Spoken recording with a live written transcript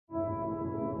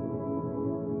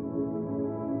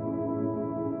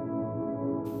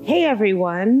Hey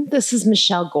everyone, this is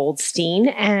Michelle Goldstein,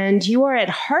 and you are at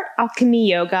Heart Alchemy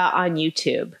Yoga on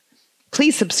YouTube.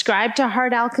 Please subscribe to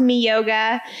Heart Alchemy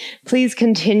Yoga. Please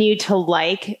continue to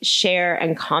like, share,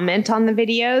 and comment on the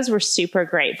videos. We're super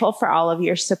grateful for all of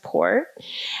your support.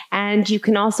 And you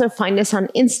can also find us on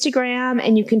Instagram,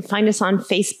 and you can find us on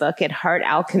Facebook at Heart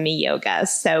Alchemy Yoga.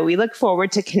 So we look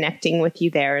forward to connecting with you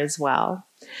there as well.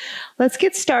 Let's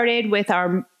get started with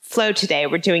our flow today.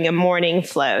 We're doing a morning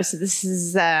flow. So this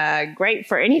is great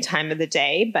for any time of the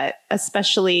day, but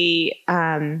especially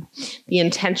the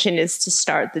intention is to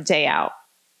start the day out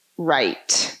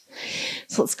right.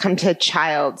 So let's come to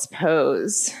child's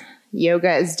pose.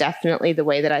 Yoga is definitely the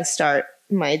way that I start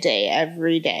my day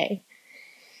every day.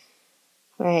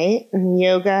 Right? And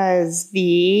yoga is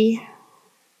the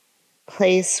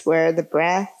place where the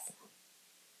breath,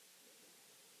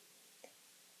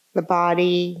 the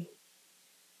body,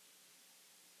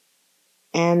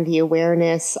 and the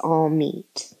awareness all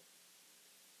meet.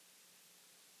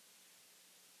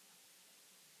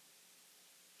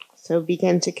 So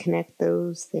begin to connect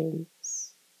those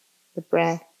things, the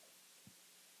breath,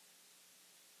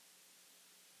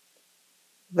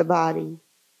 the body,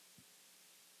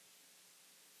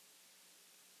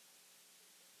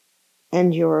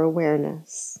 and your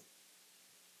awareness.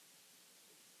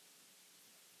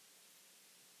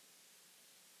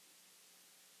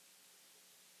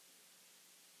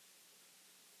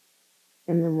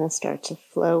 And then we'll start to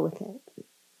flow with it.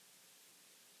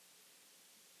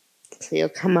 So you'll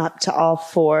come up to all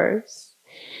fours.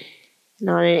 And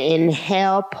on an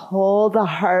inhale, pull the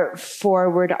heart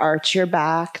forward, arch your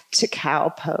back to cow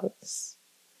pose.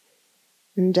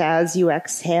 And as you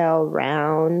exhale,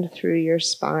 round through your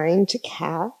spine to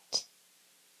cat.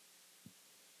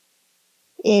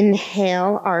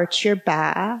 Inhale, arch your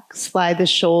back, slide the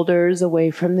shoulders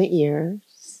away from the ears.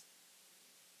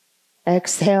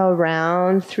 Exhale,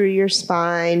 round through your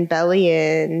spine, belly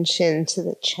in, chin to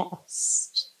the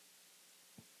chest.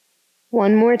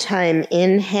 One more time.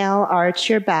 Inhale, arch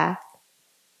your back.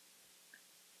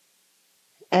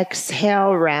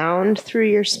 Exhale, round through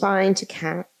your spine to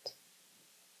cat.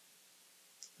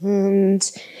 And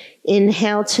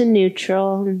inhale to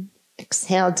neutral.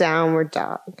 Exhale, downward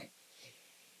dog.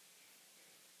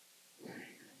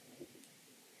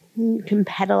 You can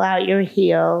pedal out your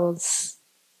heels.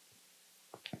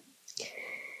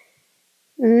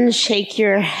 And shake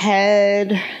your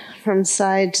head from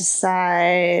side to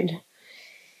side.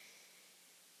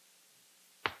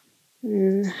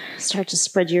 And start to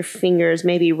spread your fingers,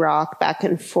 maybe rock back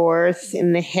and forth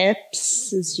in the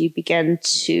hips as you begin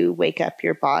to wake up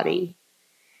your body.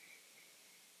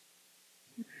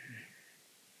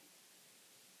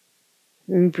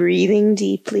 And breathing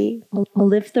deeply.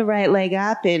 Lift the right leg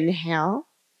up, inhale.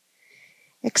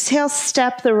 Exhale,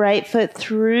 step the right foot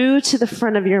through to the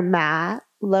front of your mat.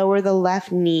 Lower the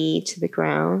left knee to the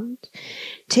ground.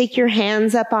 Take your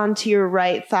hands up onto your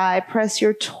right thigh. Press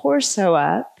your torso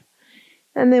up.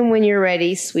 And then when you're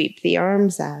ready, sweep the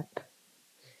arms up.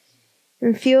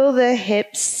 And feel the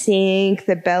hips sink,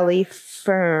 the belly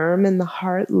firm, and the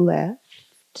heart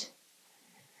lift.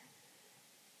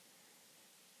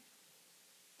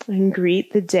 And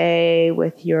greet the day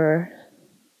with your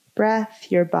breath,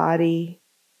 your body,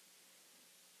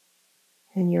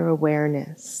 and your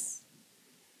awareness.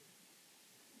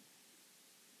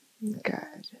 Good.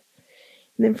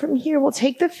 And then from here, we'll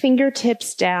take the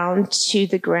fingertips down to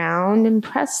the ground and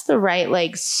press the right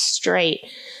leg straight.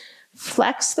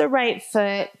 Flex the right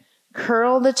foot,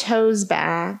 curl the toes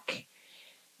back,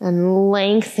 and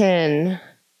lengthen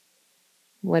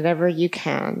whatever you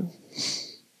can.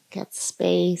 Get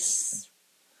space.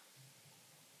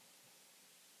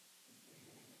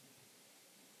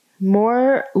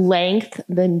 More length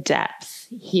than depth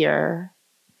here.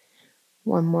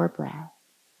 One more breath.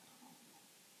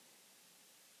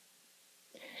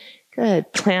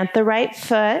 Good. Plant the right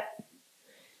foot.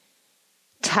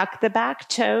 Tuck the back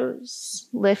toes.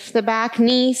 Lift the back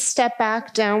knee. Step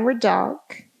back, downward dog.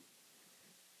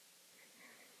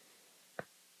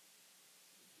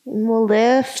 And we'll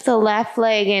lift the left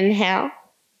leg. Inhale.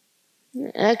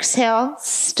 Exhale.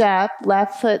 Step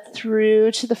left foot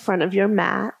through to the front of your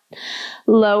mat.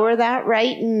 Lower that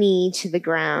right knee to the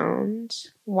ground.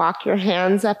 Walk your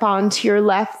hands up onto your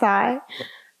left thigh.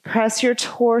 Press your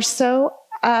torso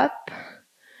up,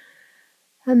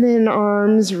 and then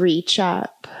arms reach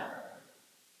up.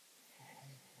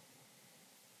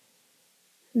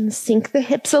 And sink the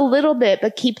hips a little bit,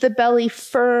 but keep the belly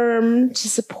firm to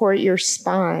support your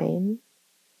spine.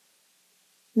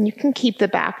 And you can keep the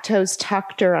back toes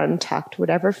tucked or untucked,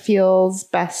 whatever feels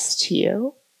best to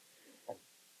you.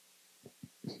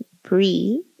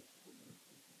 Breathe.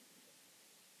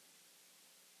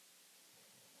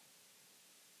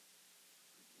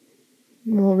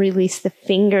 We'll release the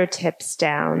fingertips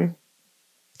down.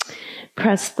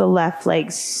 Press the left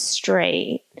leg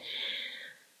straight.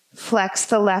 Flex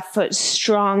the left foot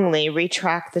strongly.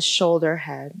 Retract the shoulder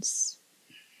heads.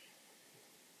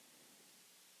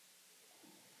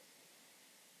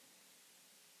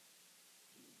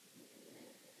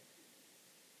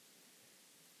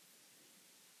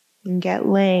 And get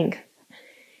length.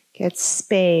 Get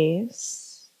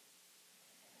space.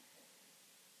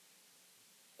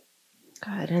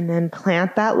 Good, and then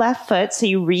plant that left foot. So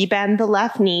you rebend the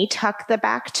left knee, tuck the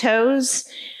back toes,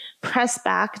 press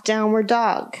back, downward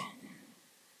dog.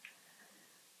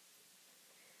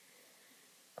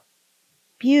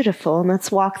 Beautiful, and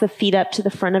let's walk the feet up to the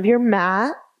front of your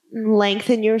mat.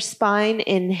 Lengthen your spine,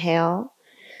 inhale.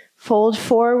 Fold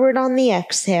forward on the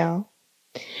exhale.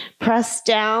 Press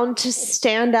down to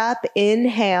stand up,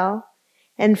 inhale,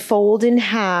 and fold in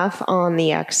half on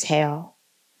the exhale.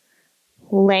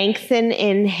 Lengthen,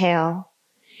 inhale.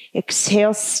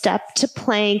 Exhale, step to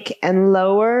plank and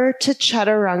lower to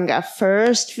chaturanga.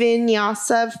 First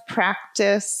vinyasa of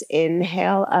practice.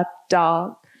 Inhale, up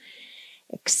dog.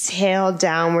 Exhale,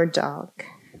 downward dog.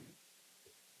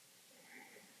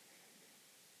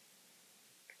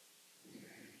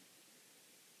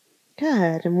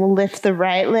 Good, and we'll lift the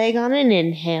right leg on an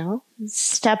inhale.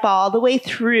 Step all the way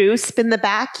through, spin the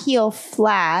back heel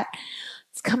flat.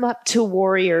 Let's come up to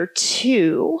warrior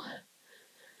two.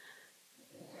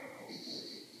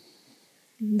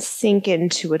 And sink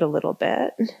into it a little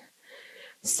bit.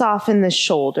 Soften the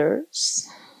shoulders.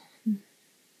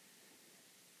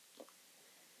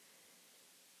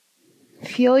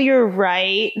 Feel your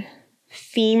right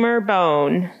femur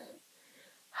bone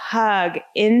hug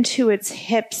into its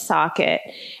hip socket,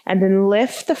 and then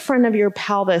lift the front of your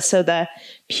pelvis so the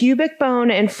pubic bone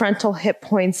and frontal hip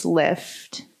points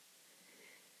lift.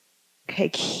 Okay,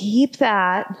 keep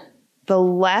that. The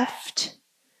left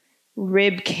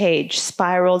rib cage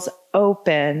spirals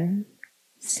open.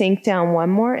 Sink down one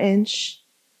more inch.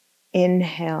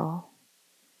 Inhale.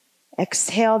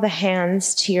 Exhale the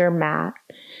hands to your mat.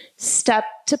 Step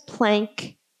to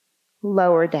plank,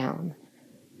 lower down.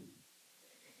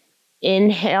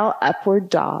 Inhale, upward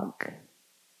dog.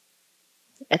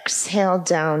 Exhale,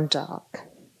 down dog.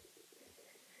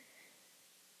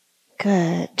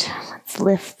 Good. Let's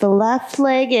lift the left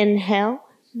leg, inhale.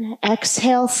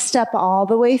 Exhale, step all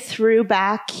the way through,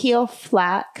 back heel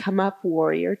flat, come up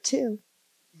warrior two.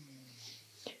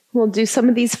 We'll do some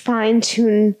of these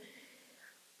fine-tune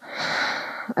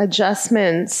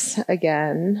adjustments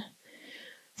again.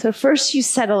 So first you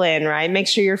settle in, right? Make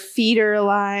sure your feet are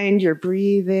aligned, you're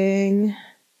breathing.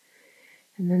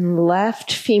 And then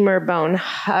left femur bone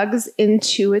hugs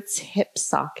into its hip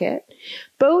socket.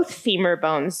 Both femur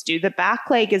bones do. The back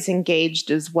leg is engaged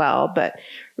as well, but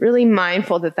really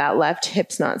mindful that that left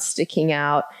hip's not sticking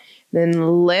out.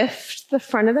 Then lift the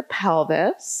front of the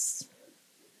pelvis,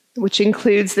 which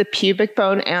includes the pubic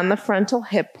bone and the frontal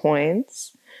hip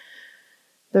points.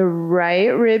 The right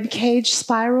rib cage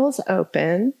spirals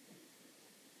open.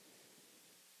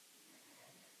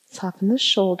 Soften the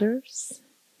shoulders.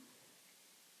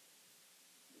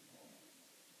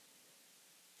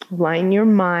 Align your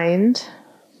mind.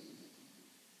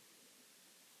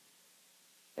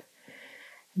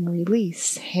 And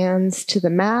release. Hands to the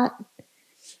mat.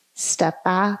 Step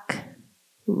back.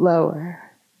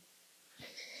 Lower.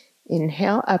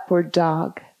 Inhale, upward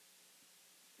dog.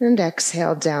 And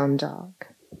exhale, down dog.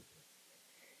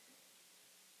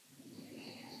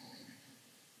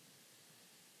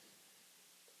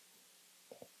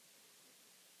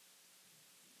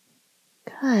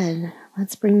 Good.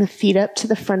 Let's bring the feet up to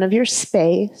the front of your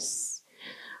space.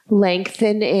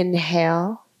 Lengthen,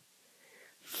 inhale.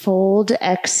 Fold,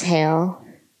 exhale.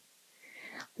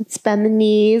 Let's bend the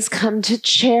knees, come to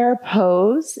chair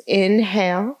pose.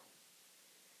 Inhale.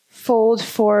 Fold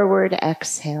forward,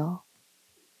 exhale.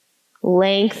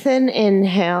 Lengthen,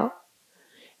 inhale.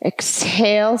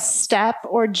 Exhale, step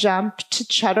or jump to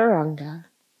chaturanga.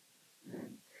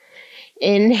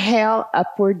 Inhale,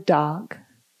 upward dog.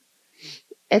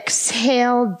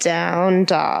 Exhale, down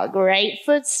dog. Right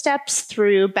foot steps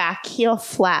through, back heel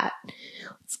flat.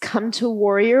 Let's come to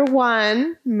warrior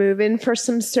one. Move in for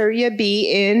some Surya B.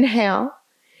 Inhale.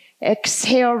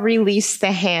 Exhale, release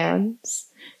the hands.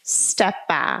 Step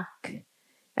back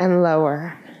and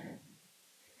lower.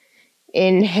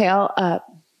 Inhale up.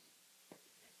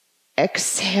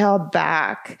 Exhale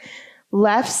back.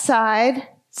 Left side,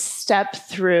 step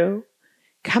through.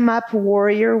 Come up,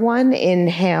 warrior one.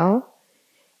 Inhale.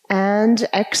 And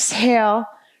exhale,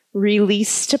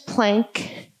 release to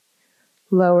plank,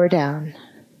 lower down.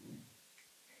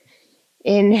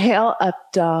 Inhale,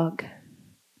 up dog.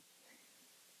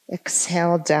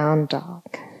 Exhale, down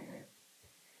dog.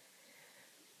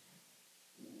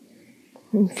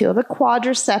 And feel the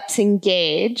quadriceps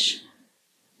engage.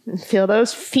 And feel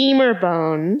those femur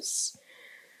bones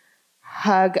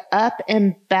hug up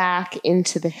and back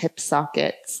into the hip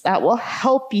sockets. That will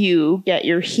help you get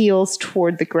your heels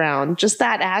toward the ground. Just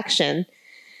that action.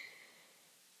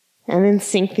 And then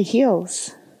sink the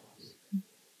heels.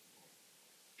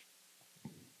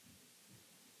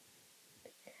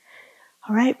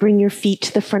 All right, bring your feet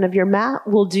to the front of your mat.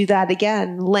 We'll do that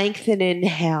again. Lengthen,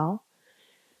 inhale.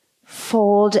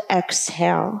 Fold,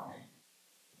 exhale.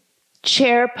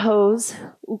 Chair pose,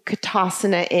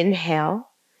 Utkatasana, inhale.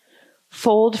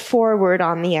 Fold forward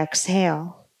on the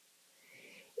exhale.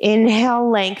 Inhale,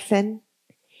 lengthen.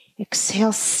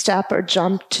 Exhale, step or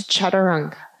jump to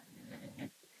chaturanga.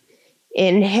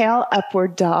 Inhale,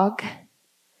 upward dog.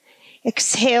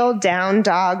 Exhale, down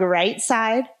dog, right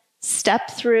side.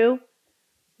 Step through.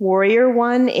 Warrior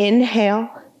one, inhale.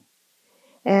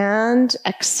 And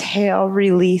exhale,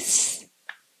 release.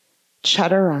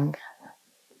 Chaturanga.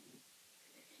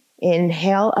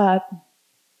 Inhale up.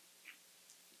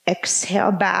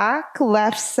 Exhale back,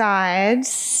 left side,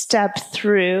 step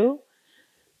through.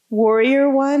 Warrior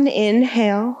one,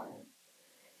 inhale.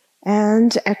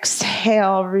 And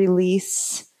exhale,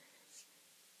 release.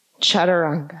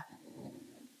 Chaturanga.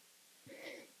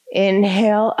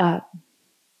 Inhale up.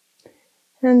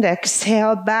 And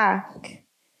exhale back.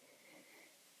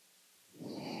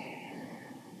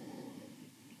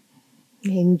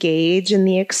 Engage in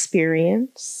the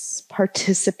experience.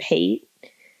 Participate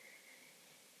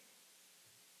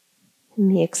in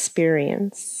the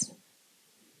experience.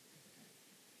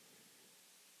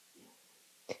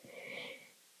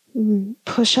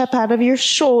 Push up out of your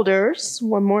shoulders.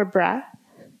 One more breath.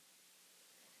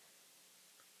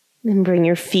 Then bring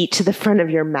your feet to the front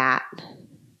of your mat.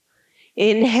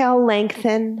 Inhale,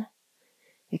 lengthen.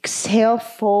 Exhale,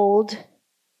 fold.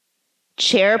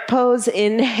 Chair pose,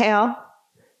 inhale.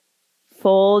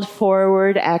 Fold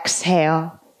forward,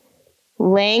 exhale.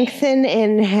 Lengthen,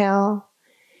 inhale.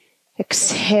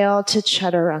 Exhale to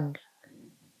chaturanga.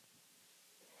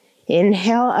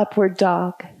 Inhale, upward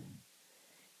dog.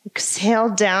 Exhale,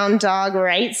 down dog,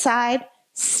 right side.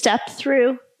 Step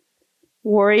through.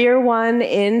 Warrior one,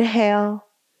 inhale.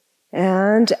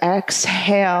 And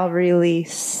exhale,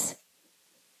 release.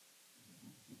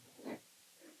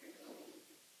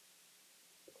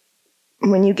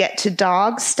 When you get to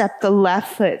dog, step the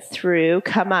left foot through,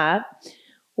 come up.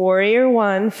 Warrior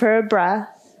one for a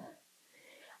breath.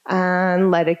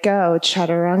 And let it go,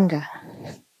 chaturanga.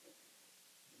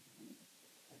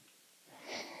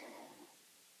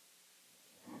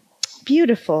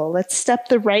 Beautiful. Let's step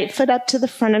the right foot up to the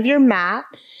front of your mat.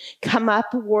 Come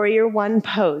up, warrior one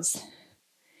pose.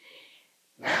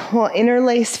 We'll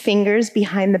interlace fingers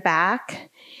behind the back.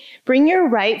 Bring your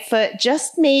right foot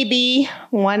just maybe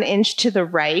 1 inch to the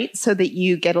right so that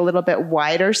you get a little bit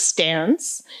wider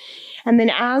stance. And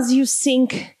then as you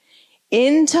sink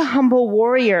into humble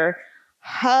warrior,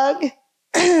 hug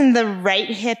the right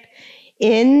hip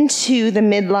into the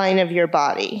midline of your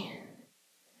body.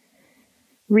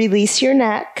 Release your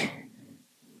neck.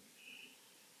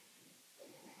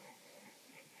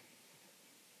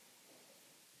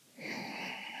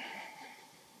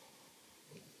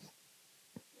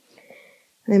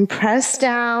 Then press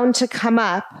down to come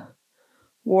up.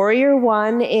 Warrior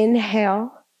one,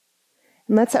 inhale.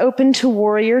 And let's open to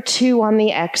warrior two on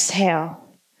the exhale.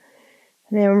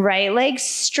 And then right leg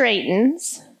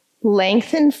straightens,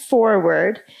 lengthen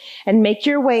forward, and make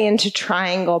your way into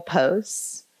triangle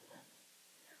pose.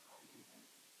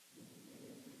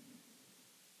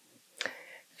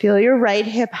 Feel your right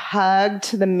hip hug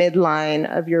to the midline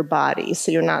of your body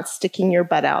so you're not sticking your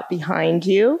butt out behind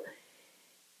you.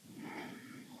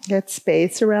 Get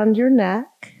space around your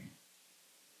neck.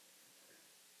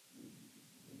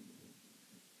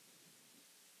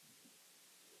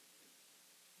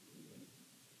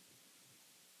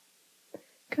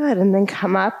 Good, and then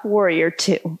come up, warrior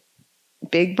two.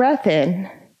 Big breath in.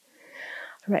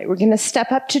 All right, we're gonna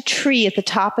step up to tree at the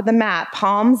top of the mat.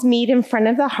 Palms meet in front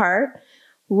of the heart.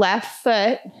 Left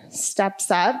foot steps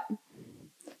up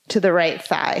to the right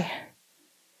thigh.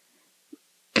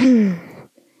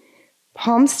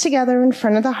 Palms together in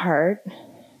front of the heart.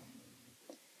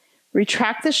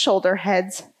 Retract the shoulder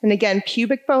heads. And again,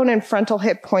 pubic bone and frontal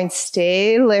hip points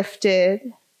stay lifted.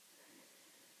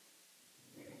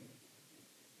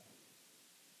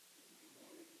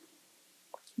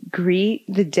 Greet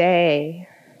the day.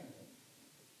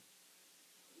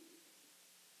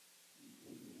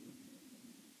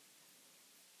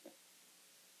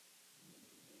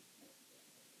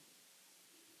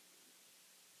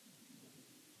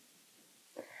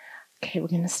 Okay, we're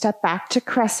going to step back to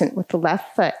crescent with the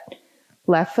left foot.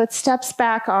 Left foot steps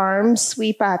back, arms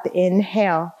sweep up.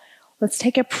 Inhale. Let's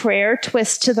take a prayer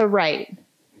twist to the right.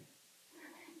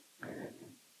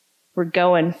 We're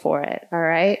going for it, all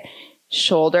right?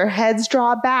 Shoulder heads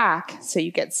draw back so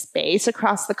you get space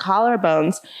across the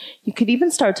collarbones. You could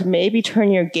even start to maybe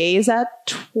turn your gaze up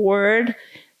toward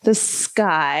the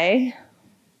sky.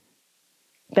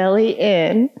 Belly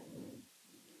in.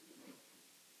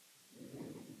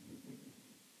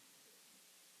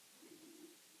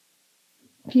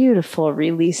 Beautiful.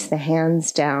 Release the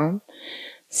hands down.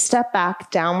 Step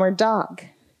back, downward dog.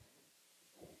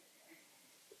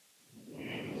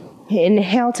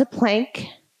 Inhale to plank.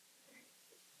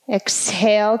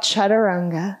 Exhale,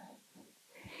 chaturanga.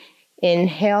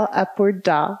 Inhale, upward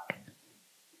dog.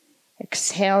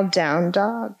 Exhale, down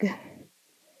dog.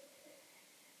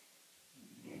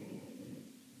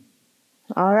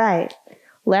 All right.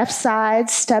 Left side,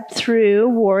 step through,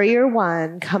 warrior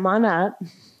one. Come on up.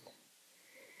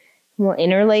 We'll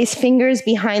interlace fingers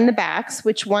behind the back,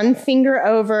 switch one finger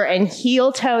over and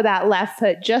heel toe that left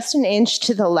foot just an inch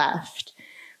to the left.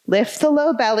 Lift the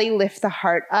low belly, lift the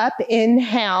heart up,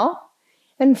 inhale,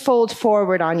 and fold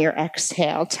forward on your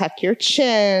exhale. Tuck your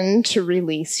chin to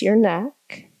release your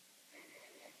neck.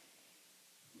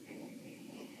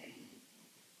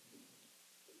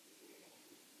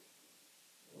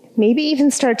 Maybe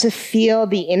even start to feel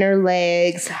the inner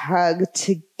legs hug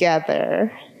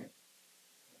together.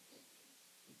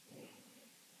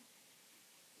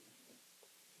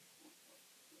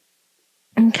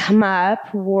 And come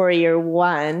up, warrior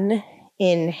one,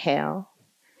 inhale.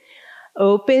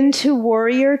 Open to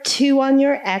warrior two on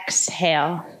your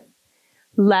exhale.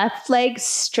 Left leg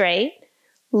straight,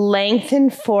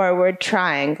 lengthen forward,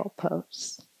 triangle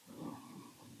pose.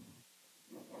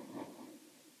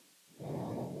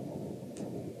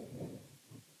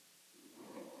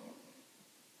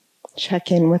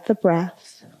 Check in with the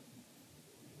breath.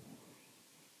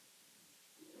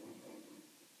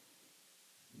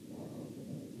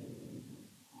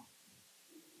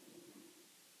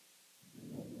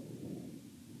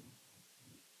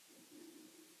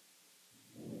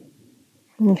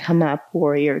 And come up,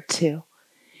 warrior two.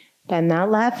 Bend that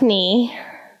left knee.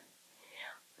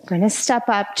 We're going to step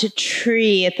up to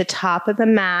tree at the top of the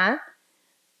mat.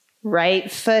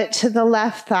 Right foot to the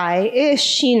left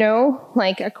thigh-ish,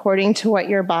 like according to what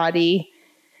your body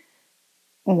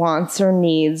wants or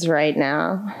needs right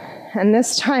now. And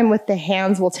this time with the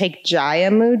hands, we'll take Jaya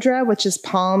Mudra, which is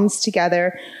palms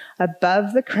together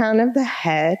above the crown of the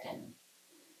head.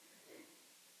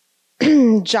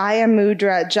 Jaya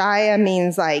Mudra, Jaya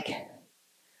means like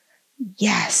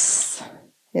yes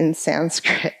in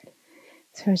Sanskrit.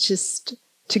 So it's just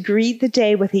to greet the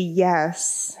day with a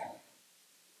yes.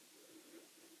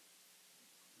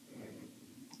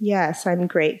 Yes, I'm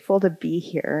grateful to be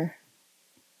here.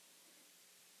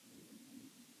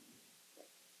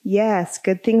 Yes,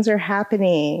 good things are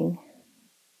happening.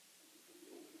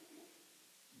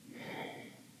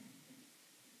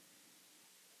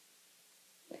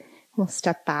 We'll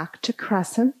step back to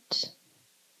crescent.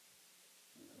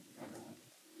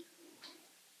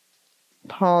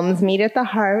 Palms meet at the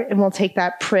heart, and we'll take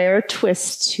that prayer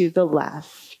twist to the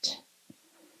left.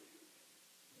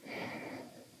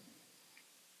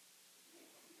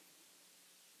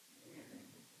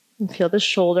 And feel the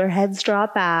shoulder heads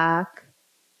drop back.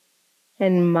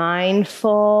 And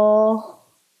mindful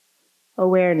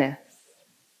awareness.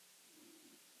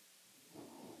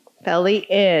 Belly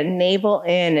in, navel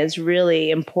in is really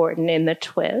important in the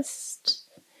twist.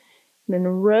 And then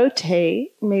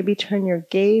rotate, maybe turn your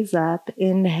gaze up,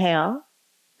 inhale.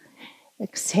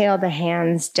 Exhale the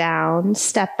hands down,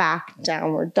 step back,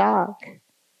 downward dog.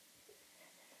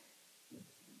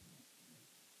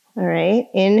 All right,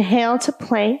 inhale to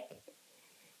plank.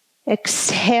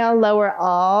 Exhale, lower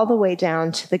all the way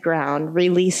down to the ground.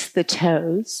 Release the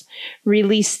toes.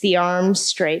 Release the arms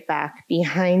straight back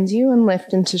behind you and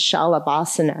lift into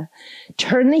Shalabhasana.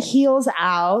 Turn the heels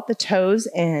out, the toes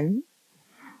in.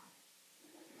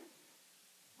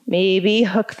 Maybe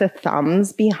hook the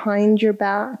thumbs behind your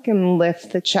back and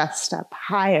lift the chest up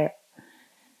higher.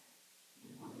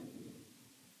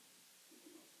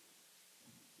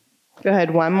 Go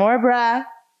ahead, one more breath.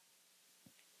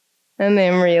 And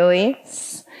then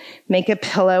release. Make a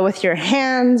pillow with your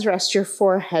hands. Rest your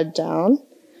forehead down.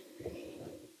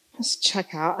 Just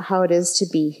check out how it is to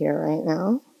be here right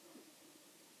now.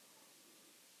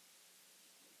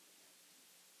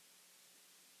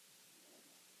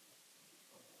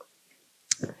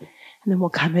 And then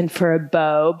we'll come in for a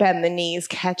bow. Bend the knees,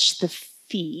 catch the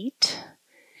feet.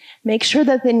 Make sure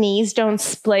that the knees don't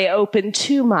splay open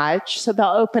too much. So they'll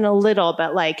open a little,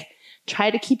 but like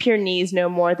try to keep your knees no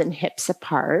more than hips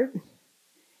apart.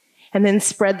 And then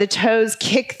spread the toes,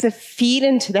 kick the feet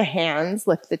into the hands,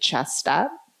 lift the chest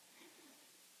up.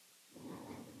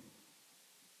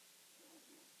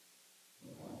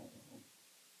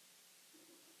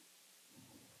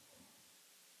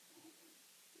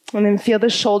 And then feel the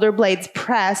shoulder blades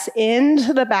press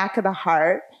into the back of the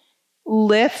heart.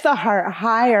 Lift the heart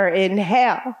higher,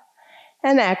 inhale,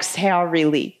 and exhale,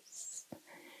 release.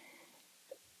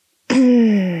 All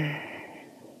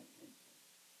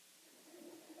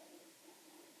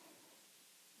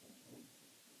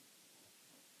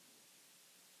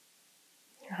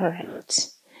right.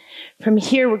 From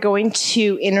here, we're going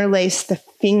to interlace the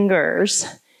fingers.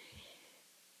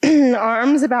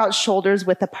 Arms about shoulders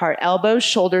width apart, elbows,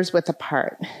 shoulders width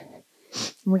apart.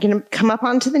 We're going to come up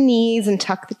onto the knees and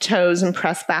tuck the toes and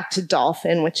press back to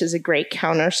dolphin, which is a great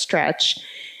counter stretch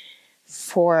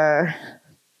for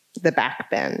the back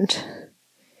bend.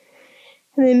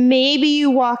 And then maybe you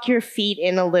walk your feet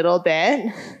in a little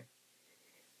bit.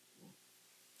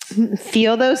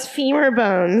 Feel those femur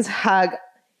bones hug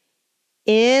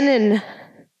in and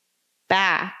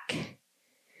back.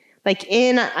 Like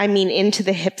in, I mean into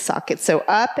the hip socket. So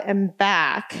up and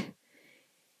back.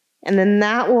 And then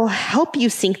that will help you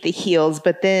sink the heels,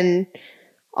 but then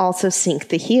also sink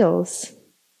the heels.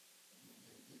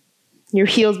 Your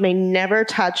heels may never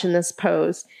touch in this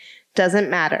pose. Doesn't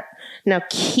matter. Now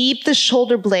keep the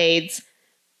shoulder blades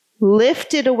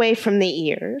lifted away from the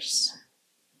ears.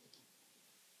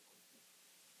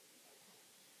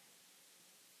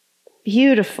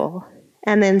 Beautiful.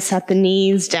 And then set the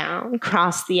knees down,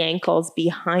 cross the ankles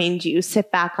behind you,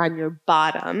 sit back on your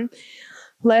bottom.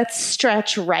 Let's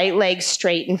stretch right leg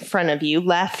straight in front of you,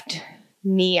 left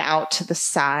knee out to the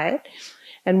side,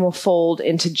 and we'll fold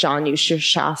into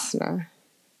Janushirshasana.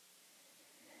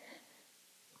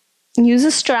 Use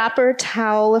a strap or a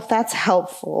towel if that's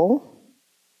helpful,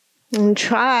 and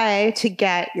try to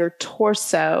get your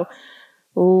torso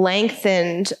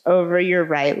lengthened over your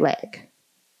right leg.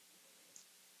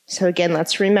 So again,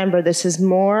 let's remember this is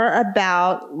more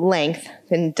about length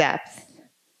than depth.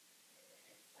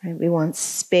 Right? We want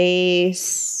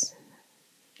space,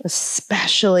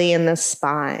 especially in the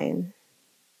spine.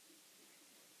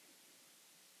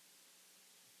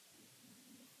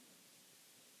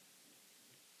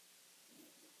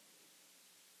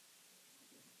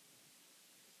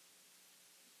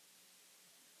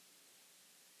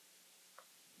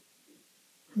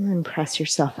 And then press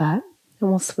yourself up, and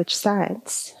we'll switch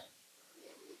sides.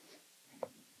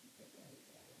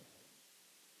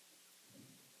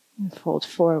 And fold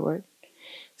forward.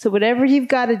 So whatever you've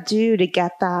got to do to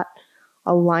get that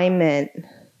alignment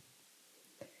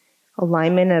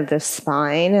of the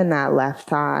spine and that left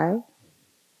thigh,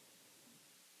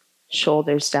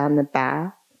 shoulders down the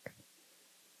back,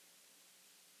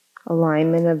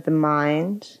 alignment of the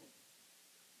mind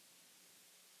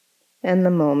and the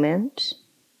moment.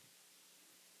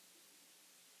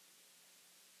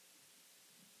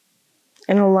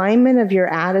 An alignment of your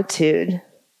attitude.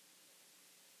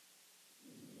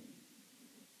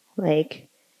 Like,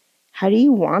 how do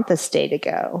you want this day to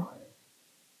go?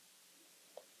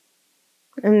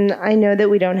 And I know that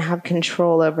we don't have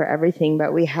control over everything,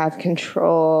 but we have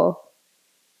control.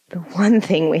 The one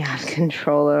thing we have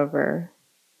control over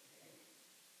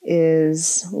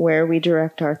is where we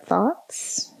direct our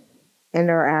thoughts and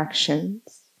our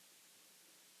actions.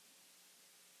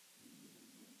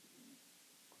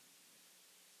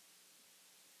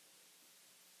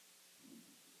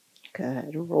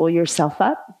 Good. Roll yourself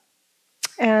up.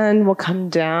 And we'll come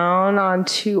down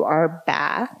onto our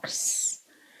backs.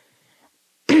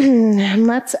 And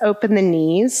let's open the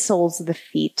knees, soles of the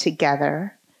feet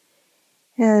together.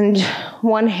 And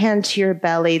one hand to your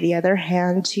belly, the other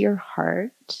hand to your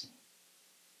heart.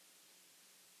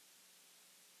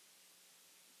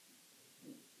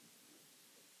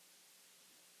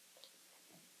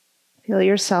 Feel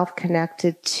yourself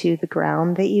connected to the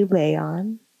ground that you lay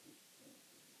on.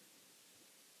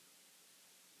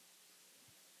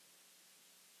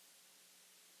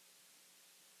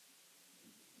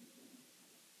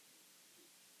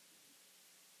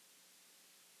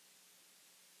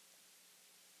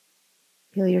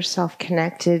 Feel yourself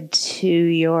connected to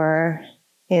your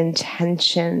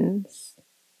intentions.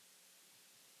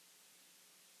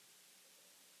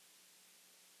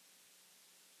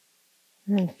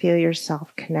 And feel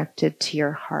yourself connected to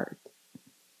your heart.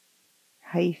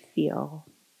 How you feel.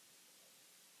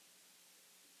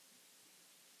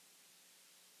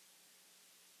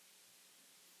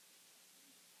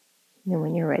 And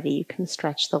when you're ready, you can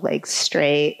stretch the legs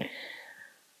straight.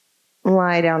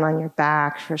 Lie down on your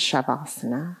back for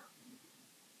Shavasana.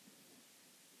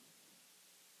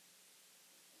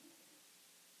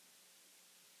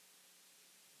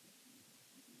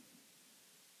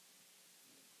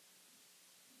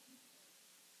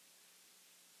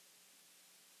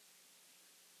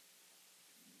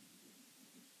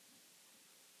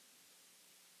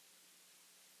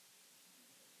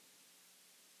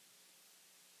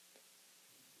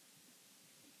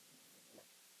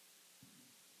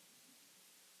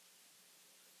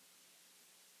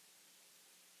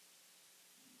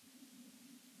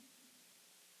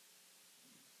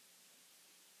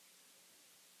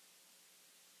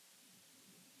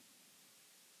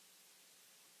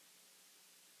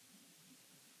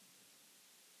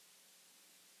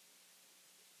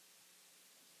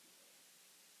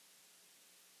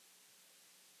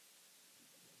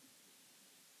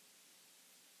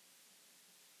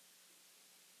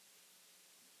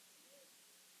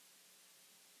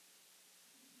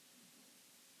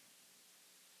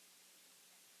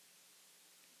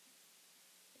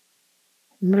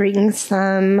 Bring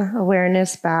some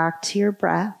awareness back to your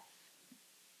breath.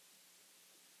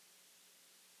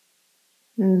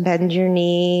 And bend your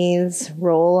knees,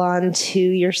 roll onto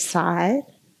your side,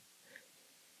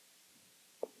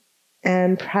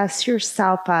 and press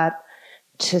yourself up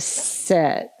to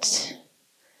sit.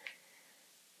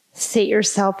 Sit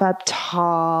yourself up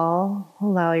tall.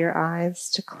 Allow your eyes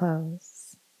to close.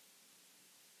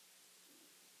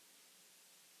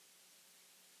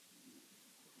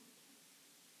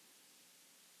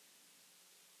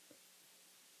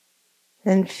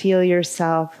 And feel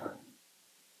yourself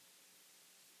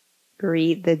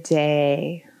greet the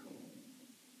day.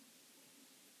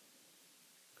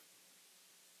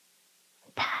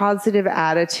 Positive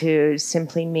attitude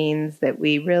simply means that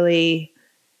we really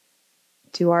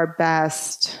do our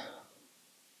best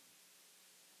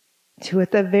to,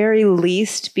 at the very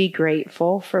least, be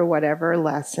grateful for whatever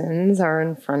lessons are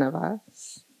in front of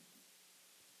us.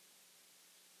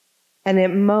 And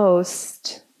at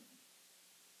most,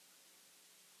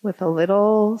 with a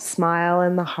little smile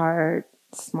in the heart,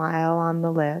 smile on the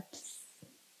lips,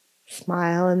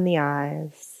 smile in the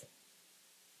eyes,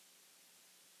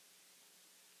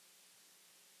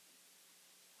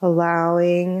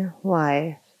 allowing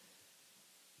life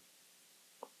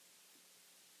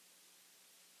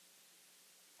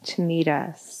to meet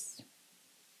us.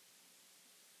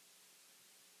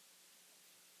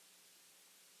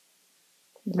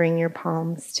 Bring your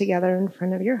palms together in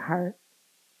front of your heart.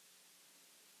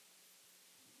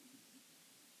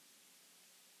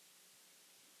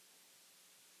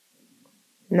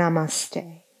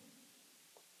 Namaste.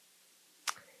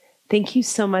 Thank you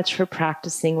so much for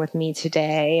practicing with me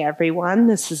today, everyone.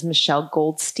 This is Michelle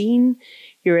Goldstein.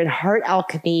 You're at Heart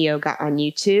Alchemy Yoga on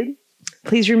YouTube.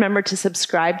 Please remember to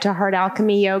subscribe to Heart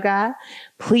Alchemy Yoga.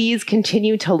 Please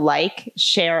continue to like,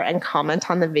 share, and comment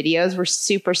on the videos. We're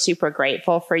super, super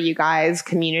grateful for you guys.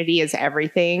 Community is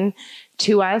everything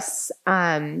to us.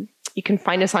 You can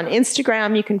find us on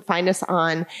Instagram. You can find us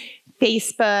on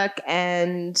Facebook,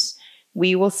 and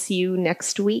we will see you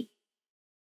next week.